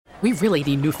We really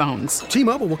need new phones.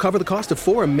 T-Mobile will cover the cost of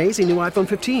 4 amazing new iPhone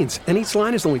 15s, and each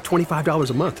line is only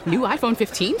 $25 a month. New iPhone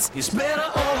 15s? It's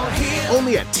better over here.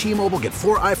 Only at T-Mobile, get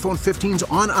 4 iPhone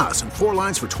 15s on us and 4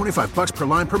 lines for $25 per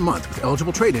line per month with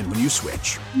eligible trade-in when you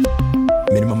switch.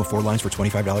 Minimum of 4 lines for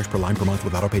 $25 per line per month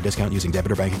with autopay discount using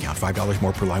debit or bank account. $5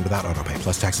 more per line without autopay,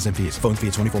 plus taxes and fees. Phone fee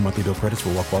at 24 monthly bill credits for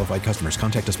well-qualified customers.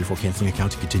 Contact us before canceling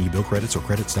account to continue bill credits or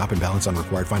credit stop and balance on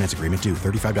required finance agreement due.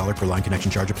 $35 per line connection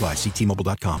charge applies. See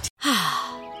T-Mobile.com.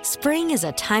 Spring is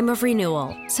a time of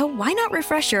renewal, so why not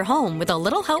refresh your home with a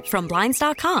little help from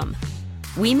Blinds.com?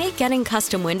 We make getting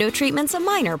custom window treatments a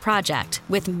minor project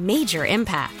with major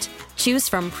impact. Choose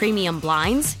from premium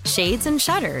blinds, shades, and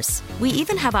shutters. We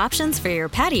even have options for your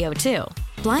patio, too.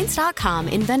 Blinds.com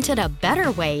invented a better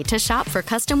way to shop for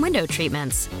custom window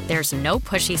treatments. There's no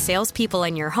pushy salespeople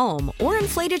in your home or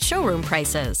inflated showroom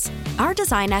prices. Our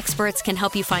design experts can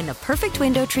help you find the perfect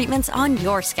window treatments on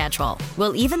your schedule.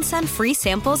 We'll even send free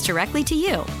samples directly to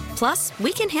you. Plus,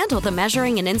 we can handle the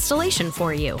measuring and installation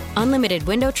for you. Unlimited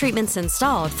window treatments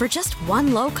installed for just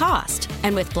one low cost.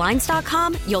 And with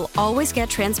Blinds.com, you'll always get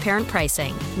transparent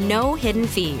pricing. No hidden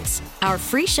fees. Our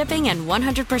free shipping and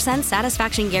 100%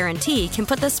 satisfaction guarantee can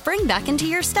put the spring back into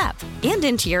your step and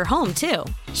into your home, too.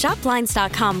 Shop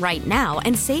Blinds.com right now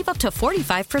and save up to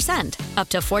 45%. Up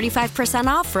to 45%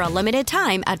 off for a limited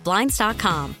time at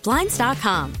Blinds.com.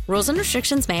 Blinds.com. Rules and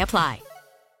restrictions may apply.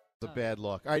 A bad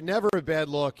look. All right, never a bad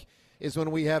look is when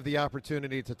we have the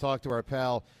opportunity to talk to our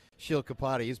pal, Sheil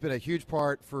Kapadia. He's been a huge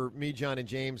part for me, John, and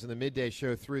James in the midday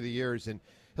show through the years, and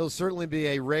he'll certainly be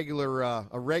a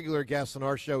regular guest on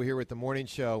our show here at the morning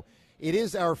show. It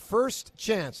is our first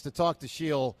chance to talk to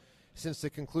Sheil since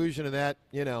the conclusion of that,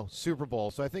 Super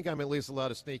Bowl. So I think I'm at least allowed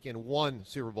to sneak in one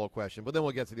Super Bowl question, but then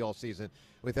we'll get to the all season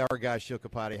with our guy, Sheil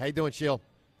Kapadia. How you doing, Sheil?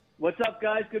 What's up,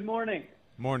 guys? Good morning.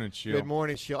 Morning, Sheil. Good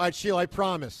morning, Sheil. All right, Sheil, I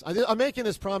promise. I'm making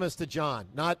this promise to John,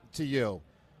 not to you.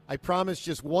 I promise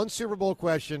just one Super Bowl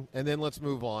question, and then let's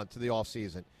move on to the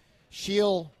offseason.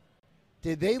 Sheil,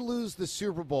 did they lose the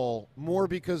Super Bowl more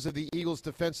because of the Eagles'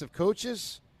 defensive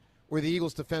coaches or the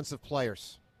Eagles' defensive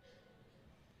players?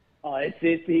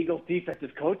 It's the Eagles'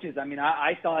 defensive coaches. I mean,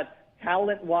 I thought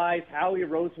talent-wise, Howie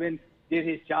Roseman did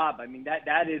his job. I mean, that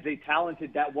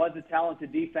was a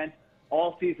talented defense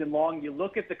all season long. You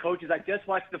look at the coaches. I just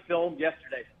watched the film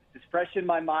yesterday. It's fresh in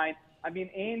my mind. I mean,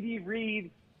 Andy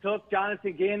Reid took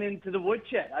Jonathan Gannon to the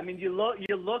woodshed. I mean, you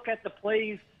look at the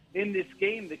plays in this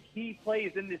game, the key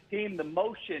plays in this game, the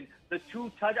motion, the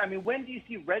I mean, when do you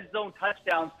see red zone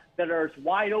touchdowns that are as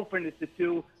wide open as the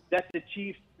two that the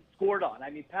Chiefs scored on? I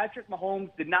mean, Patrick Mahomes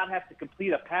did not have to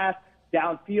complete a pass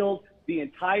downfield the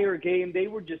entire game. They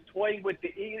were just toying with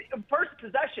the first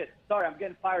possession. Sorry, I'm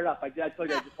getting fired up. I told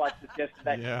you I just watched this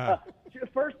yesterday. Yeah.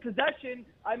 First possession,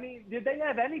 I mean, did they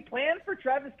have any plan for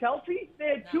Travis Kelce? They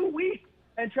had 2 weeks,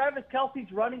 and Travis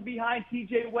Kelce's running behind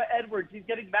T.J. Edwards. He's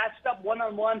getting matched up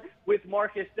one-on-one with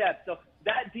Marcus Epps. So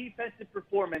that defensive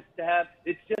performance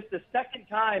it's just the second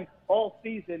time all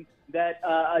season that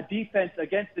a defense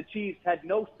against the Chiefs had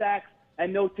no sacks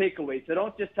and no takeaways. So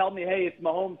don't just tell me, hey, it's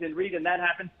Mahomes and Reid, and that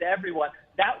happens to everyone.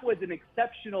 That was an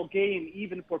exceptional game,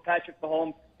 even for Patrick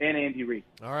Mahomes and Andy Reid.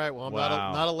 All right, well,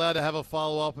 I'm not allowed to have a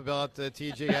follow-up about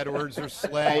T.J. Edwards or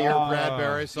Slay or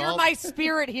Bradbury. So You're my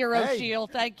spirit hero, Sheil.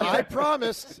 Thank you. I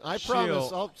promised.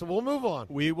 Sheil, So we'll move on.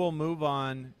 We will move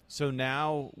on. So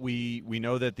now we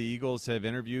know that the Eagles have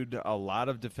interviewed a lot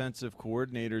of defensive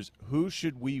coordinators. Who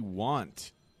should we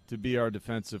want to be our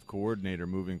defensive coordinator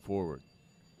moving forward?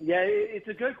 Yeah, it's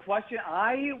a good question.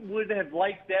 I would have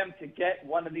liked them to get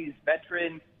one of these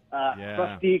veteran,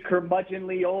 crusty,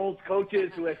 curmudgeonly old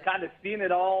coaches who has kind of seen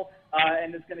it all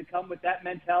and is going to come with that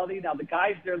mentality. Now, the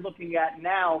guys they're looking at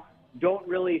now don't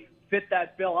really fit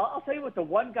that bill. I'll tell you what, the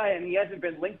one guy, and he hasn't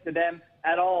been linked to them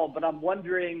at all, but I'm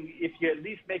wondering if you at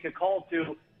least make a call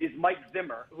to, is Mike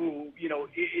Zimmer, who,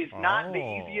 is not the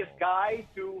easiest guy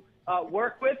to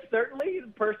work with, certainly.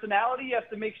 The personality, you have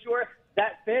to make sure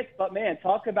that fits. But, man,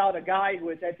 talk about a guy who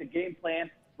has had a game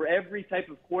plan for every type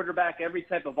of quarterback, every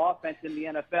type of offense in the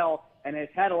NFL, and has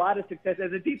had a lot of success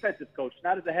as a defensive coach,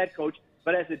 not as a head coach,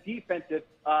 but as a defensive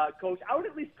coach. I would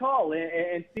at least call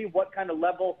and see what kind of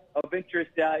level of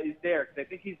interest is there, because I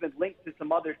think he's been linked to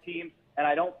some other teams, and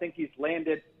I don't think he's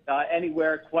landed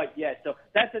anywhere quite yet. So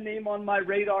that's a name on my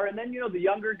radar. And then, the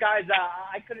younger guys,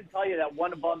 I couldn't tell you that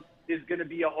one of them is going to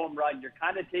be a home run. You're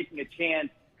kind of taking a chance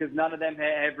because none of them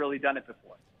have really done it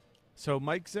before. So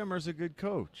Mike Zimmer's a good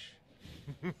coach.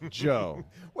 Joe.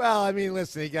 Well, I mean,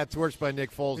 listen, he got torched by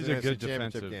Nick Foles He's in a the good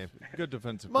championship defensive, game. good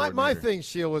defensive My coordinator. thing,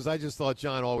 Sheil, was I just thought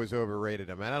John always overrated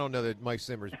him. And I don't know that Mike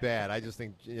Zimmer's bad. I just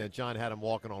think John had him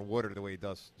walking on water the way he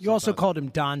does. You also called him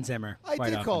Don Zimmer. I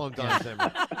did call him Don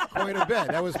Zimmer quite a bit.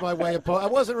 That was my way of I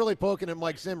wasn't really poking at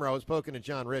Mike Zimmer. I was poking at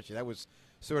John Ritchie. That was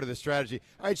sort of the strategy.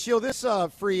 All right, Sheil, this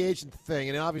free agent thing,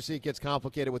 and obviously it gets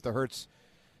complicated with the Hurts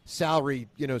salary,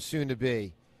 soon to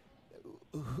be.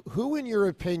 Who, in your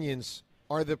opinions,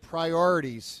 are the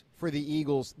priorities for the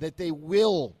Eagles that they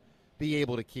will be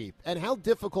able to keep? And how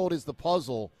difficult is the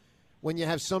puzzle when you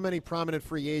have so many prominent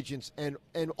free agents and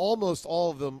almost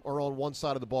all of them are on one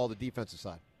side of the ball, the defensive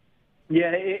side?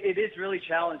 Yeah, it is really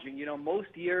challenging.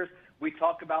 Most years we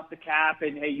talk about the cap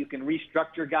and, hey, you can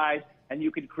restructure guys and you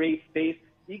can create space.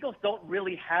 Eagles don't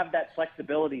really have that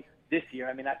flexibility this year.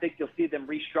 I mean, I think you'll see them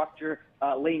restructure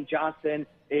Lane Johnson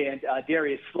and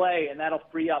Darius Slay, and that'll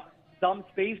free up some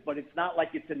space, but it's not like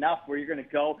it's enough where you're going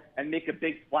to go and make a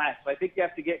big splash. So I think you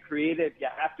have to get creative. You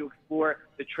have to explore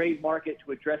the trade market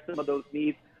to address some of those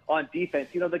needs on defense.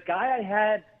 The guy I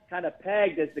had kind of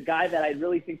pegged as the guy that I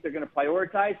really think they're going to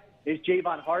prioritize is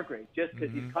Javon Hargrave, just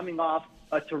because he's coming off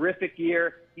a terrific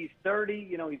year. He's 30,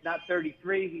 he's not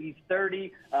 33, he's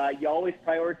 30. You always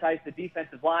prioritize the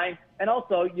defensive line, and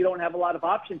also you don't have a lot of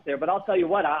options there. But I'll tell you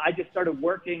what, I just started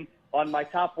working on my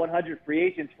top 100 free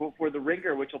agents for the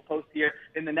Ringer, which will post here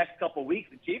in the next couple of weeks.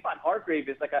 And Javon Hargrave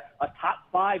is like a top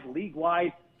 5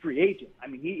 league-wide free agent. I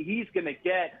mean, he's going to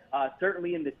get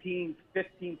certainly in the teens,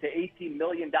 $15 to $18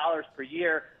 million per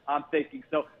year, I'm thinking.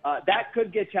 So that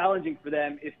could get challenging for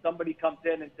them if somebody comes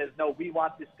in and says, no, we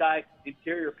want this guy.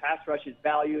 Interior pass rush is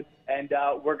valued, and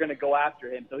we're going to go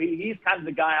after him. So he's kind of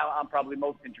the guy I'm probably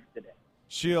most interested in.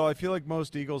 Sheil, I feel like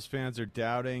most Eagles fans are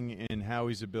doubting in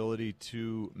Howie's ability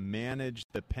to manage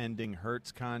the pending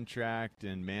Hurts contract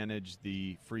and manage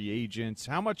the free agents.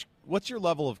 What's your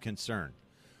level of concern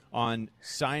on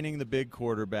signing the big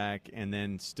quarterback and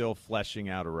then still fleshing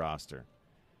out a roster?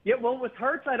 Yeah, well, with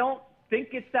Hurts, I don't think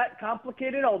it's that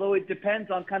complicated, although it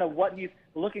depends on kind of what he's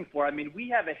looking for. I mean, we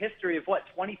have a history of,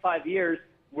 25 years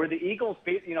where the Eagles,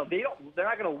 they're not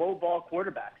going to lowball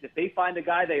quarterbacks. If they find a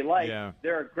guy they like,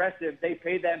 they're aggressive. They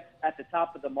pay them at the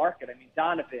top of the market. I mean,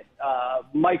 Donovan,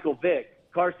 Michael Vick,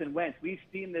 Carson Wentz. We've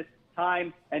seen this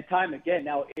time and time again.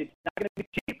 Now, it's not going to be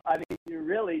cheap. I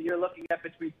mean, you're looking at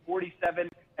between $47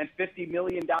 and $50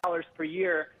 million per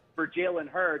year for Jalen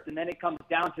Hurts, and then it comes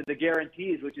down to the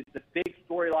guarantees, which is the big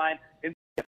storyline in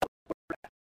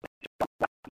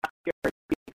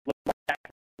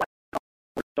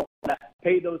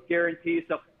pay those guarantees.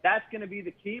 So that's going to be the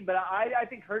key. But I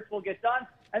think Hurts will get done.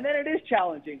 And then it is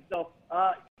challenging. So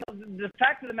the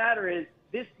fact of the matter is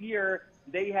this year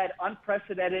they had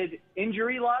unprecedented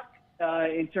injury luck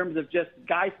in terms of just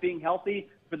guys being healthy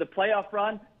for the playoff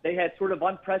run. They had sort of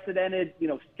unprecedented,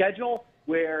 schedule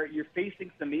where you're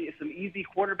facing some easy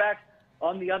quarterbacks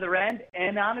on the other end.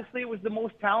 And honestly, it was the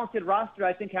most talented roster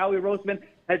I think Howie Roseman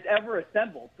has ever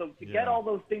assembled. So to get all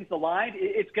those things aligned,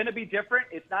 it's going to be different.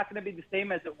 It's not going to be the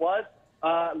same as it was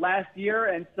last year.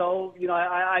 And so,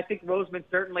 I think Roseman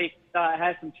certainly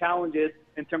has some challenges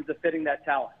in terms of fitting that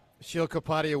talent. Sheil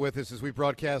Kapadia with us as we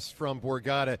broadcast from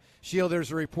Borgata. Sheil,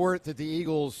 there's a report that the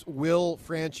Eagles will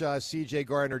franchise C.J.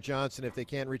 Gardner-Johnson if they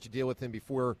can't reach a deal with him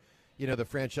before, the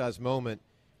franchise moment.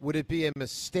 Would it be a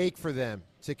mistake for them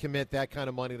to commit that kind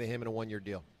of money to him in a one-year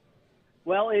deal?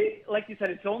 Well, like you said,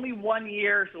 it's only 1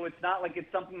 year, so it's not like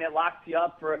it's something that locks you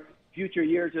up for future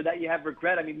years or that you have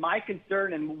regret. I mean, my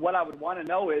concern and what I would want to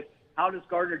know is how does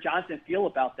Gardner-Johnson feel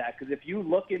about that? Because if you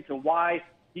look into why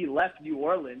he left New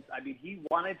Orleans, I mean, he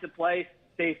wanted to play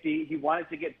safety. He wanted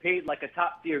to get paid like a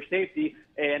top-tier safety,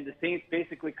 and the Saints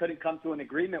basically couldn't come to an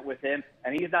agreement with him.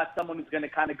 And he's not someone who's going to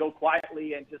kind of go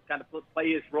quietly and just kind of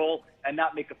play his role and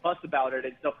not make a fuss about it.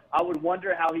 And so I would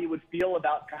wonder how he would feel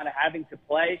about kind of having to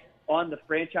play on the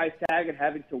franchise tag and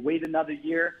having to wait another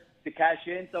year to cash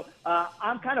in. So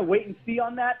I'm kind of wait and see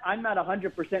on that. I'm not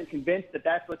 100% convinced that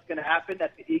that's what's going to happen,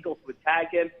 that the Eagles would tag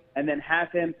him and then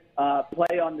have him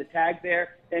play on the tag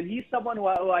there. And he's someone who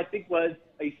I think was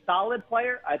a solid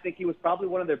player. I think he was probably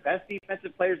one of their best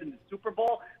defensive players in the Super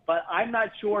Bowl, but I'm not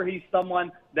sure he's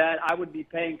someone that I would be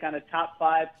paying kind of top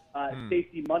 5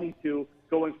 safety money to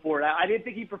going forward. I didn't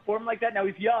think he performed like that. Now,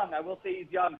 he's young. I will say he's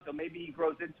young, so maybe he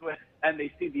grows into it and they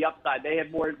see the upside. They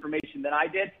have more information than I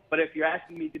did, but if you're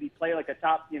asking me, did he play like a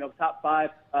top 5,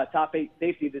 top 8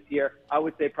 safety this year, I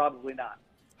would say probably not.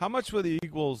 How much will the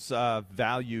Eagles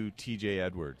value T.J.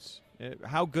 Edwards?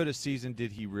 How good a season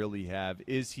did he really have?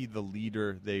 Is he the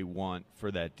leader they want for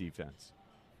that defense?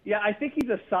 Yeah, I think he's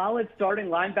a solid starting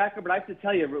linebacker, but I have to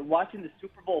tell you, watching the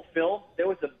Super Bowl film, there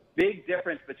was a big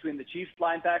difference between the Chiefs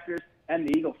linebackers and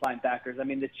the Eagles linebackers. I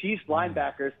mean, the Chiefs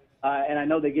linebackers, and I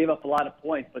know they gave up a lot of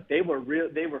points, but they were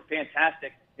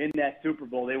fantastic in that Super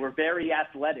Bowl. They were very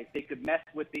athletic. They could mess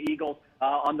with the Eagles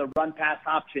on the run-pass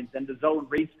options and the zone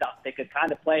read stuff. They could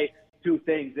kind of play two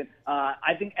things. And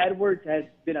I think Edwards has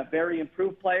been a very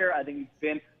improved player. I think he's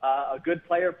been a good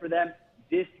player for them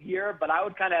this year, but I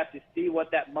would kind of have to see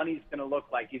what that money's going to look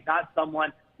like. He's not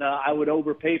someone I would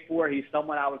overpay for. He's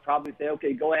someone I would probably say,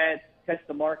 okay, go ahead, test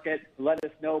the market, let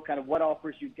us know kind of what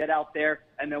offers you get out there,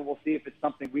 and then we'll see if it's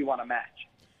something we want to match.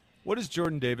 What is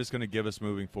Jordan Davis going to give us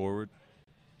moving forward?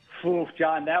 Oof,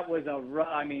 John, that was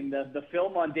the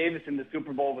film on Davis in the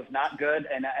Super Bowl was not good,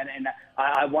 and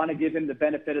I want to give him the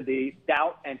benefit of the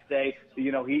doubt and say,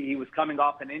 he was coming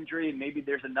off an injury, and maybe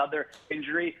there's another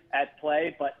injury at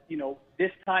play. But,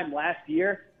 this time last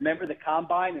year, remember the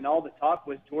Combine and all the talk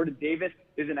was Jordan Davis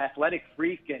is an athletic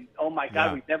freak, and, oh, my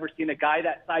God, we've never seen a guy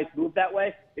that size move that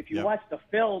way. If you watch the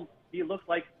film, he looks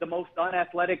like the most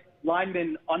unathletic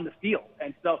lineman on the field.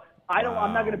 And so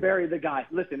I'm not going to bury the guy.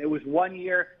 Listen, it was 1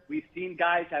 year. We've seen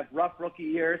guys have rough rookie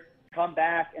years, come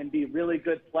back and be really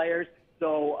good players.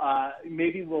 So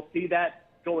maybe we'll see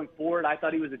that going forward. I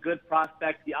thought he was a good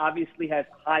prospect. He obviously has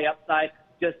high upside,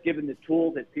 just given the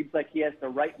tools. It seems like he has the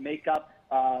right makeup,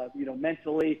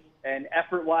 mentally and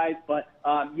effort-wise. But,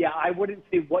 I wouldn't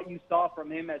say what you saw from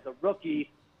him as a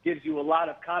rookie gives you a lot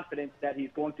of confidence that he's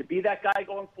going to be that guy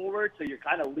going forward. So you're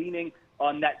kind of leaning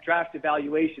on that draft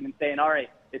evaluation and saying, all right,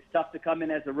 it's tough to come in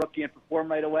as a rookie and perform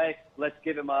right away. Let's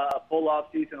give him a full off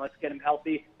season. Let's get him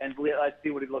healthy, and let's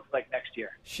see what he looks like next year.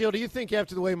 Shield, do you think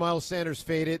after the way Miles Sanders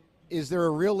faded, is there a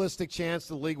realistic chance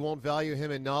the league won't value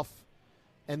him enough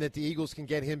and that the Eagles can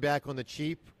get him back on the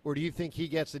cheap? Or do you think he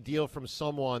gets a deal from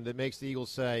someone that makes the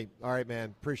Eagles say, all right,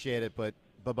 man, appreciate it, but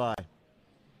bye-bye?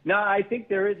 No, I think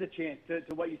there is a chance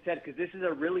to what you said, because this is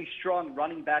a really strong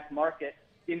running back market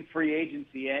in free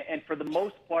agency. And for the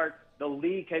most part, the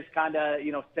league has kind of,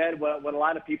 said what a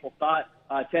lot of people thought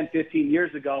 10, 15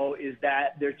 years ago, is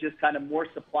that there's just kind of more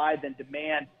supply than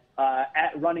demand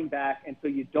at running back, and so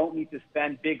you don't need to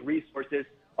spend big resources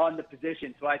on the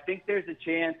position. So I think there's a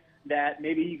chance that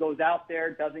maybe he goes out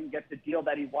there, doesn't get the deal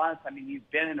that he wants. I mean, he's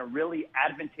been in a really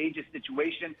advantageous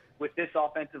situation with this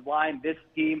offensive line, this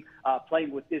team, playing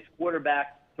with this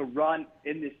quarterback to run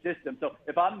in this system. So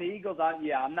if I'm the Eagles, I'm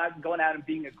not going out and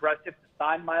being aggressive to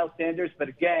sign Miles Sanders, but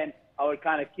again, I would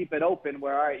kind of keep it open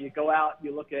where, all right, you go out,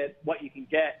 you look at what you can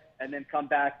get, and then come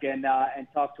back and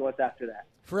talk to us after that.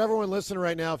 For everyone listening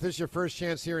right now, if this is your first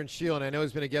chance here in Shield, and I know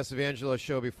he's been a guest of Angelo's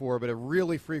show before, but a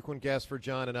really frequent guest for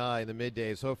John and I in the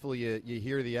middays. Hopefully you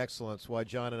hear the excellence why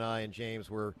John and I and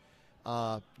James were,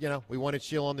 we wanted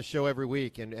Shield on the show every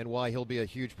week, and why he'll be a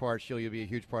huge part. Shield, you'll be a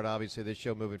huge part, obviously, of this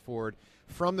show moving forward.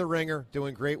 From the Ringer,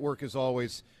 doing great work as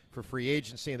always for free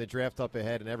agency and the draft up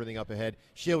ahead and everything up ahead.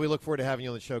 Shield, we look forward to having you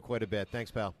on the show quite a bit. Thanks,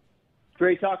 pal.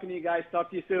 Great talking to you guys. Talk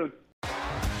to you soon.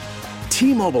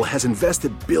 T-Mobile has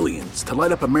invested billions to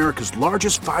light up America's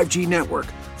largest 5G network,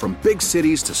 from big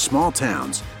cities to small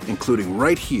towns, including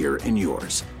right here in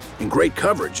yours. And great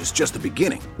coverage is just the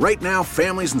beginning. Right now,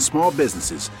 families and small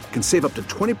businesses can save up to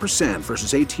 20%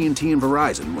 versus AT&T and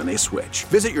Verizon when they switch.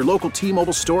 Visit your local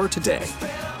T-Mobile store today.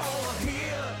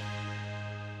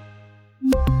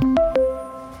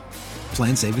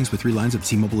 Plan savings with 3 lines of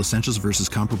T-Mobile Essentials versus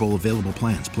comparable available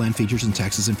plans. Plan features and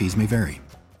taxes and fees may vary.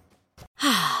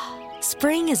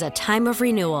 Spring is a time of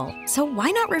renewal, so why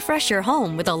not refresh your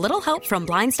home with a little help from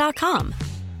Blinds.com?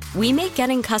 We make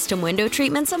getting custom window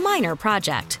treatments a minor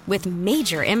project with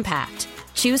major impact.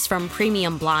 Choose from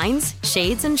premium blinds,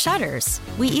 shades, and shutters.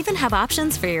 We even have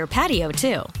options for your patio,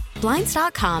 too.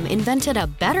 Blinds.com invented a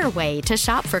better way to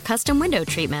shop for custom window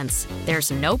treatments. There's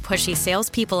no pushy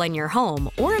salespeople in your home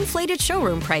or inflated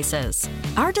showroom prices.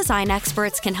 Our design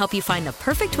experts can help you find the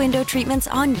perfect window treatments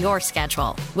on your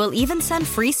schedule. We'll even send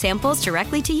free samples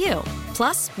directly to you.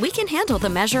 Plus, we can handle the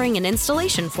measuring and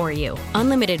installation for you.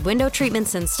 Unlimited window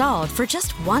treatments installed for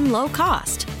just one low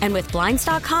cost. And with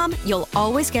Blinds.com, you'll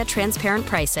always get transparent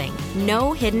pricing.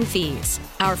 No hidden fees.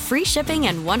 Our free shipping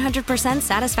and 100%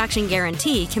 satisfaction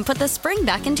guarantee can put the spring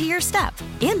back into your step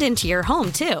and into your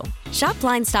home, too. Shop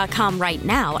Blinds.com right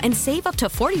now and save up to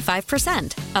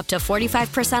 45%. Up to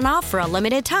 45% off for a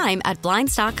limited time at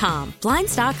Blinds.com.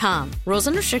 Blinds.com. Rules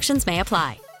and restrictions may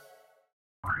apply.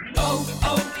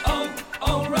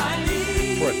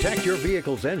 O'Reilly. For a Protect your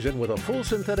vehicle's engine with a full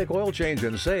synthetic oil change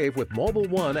and save with Mobil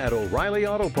 1 at O'Reilly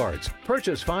Auto Parts.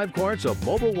 Purchase 5 quarts of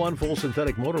Mobil 1 full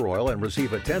synthetic motor oil and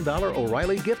receive a $10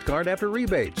 O'Reilly gift card after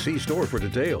rebate. See store for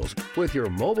details. With your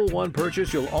Mobil 1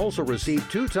 purchase, you'll also receive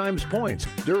 2 times points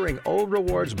during O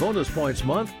Rewards Bonus Points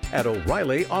Month at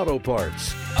O'Reilly Auto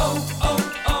Parts.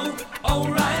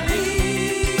 O'Reilly